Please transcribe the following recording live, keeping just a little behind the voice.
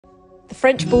The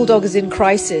French Bulldog is in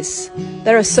crisis.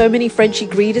 There are so many Frenchie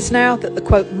breeders now that the,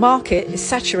 quote, market is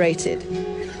saturated.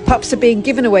 Pups are being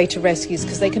given away to rescues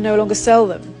because they can no longer sell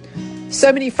them.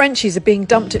 So many Frenchies are being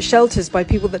dumped at shelters by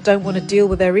people that don't want to deal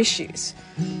with their issues.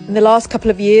 In the last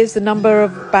couple of years, the number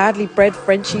of badly bred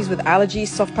Frenchies with allergies,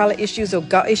 soft palate issues or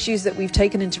gut issues that we've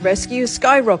taken into rescue has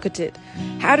skyrocketed.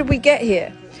 How did we get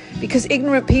here? Because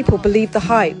ignorant people believed the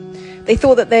hype. They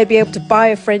thought that they'd be able to buy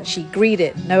a Frenchie, breed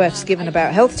it, no F's given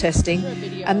about health testing,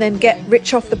 and then get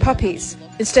rich off the puppies.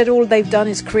 Instead, all they've done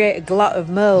is create a glut of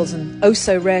merles and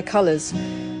oh-so-rare colours.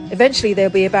 Eventually, they'll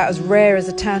be about as rare as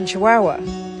a tan chihuahua.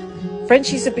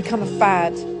 Frenchies have become a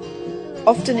fad.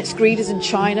 Often it's breeders in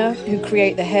China who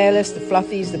create the hairless, the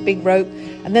fluffies, the big rope,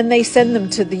 and then they send them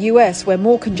to the US where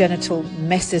more congenital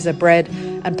messes are bred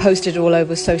and posted all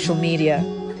over social media.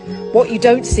 What you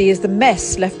don't see is the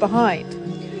mess left behind.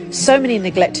 So many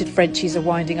neglected Frenchies are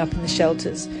winding up in the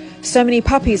shelters. So many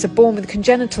puppies are born with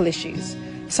congenital issues,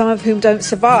 some of whom don't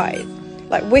survive,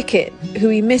 like Wicket, who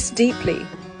we miss deeply.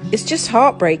 It's just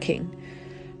heartbreaking.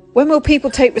 When will people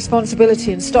take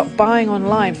responsibility and stop buying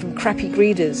online from crappy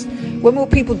breeders? When will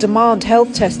people demand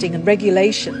health testing and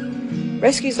regulation?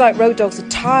 Rescues like Road Dogs are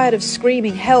tired of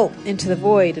screaming help into the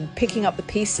void and picking up the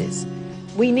pieces.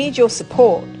 We need your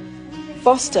support.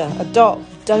 Foster,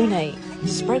 adopt, donate,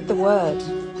 spread the word.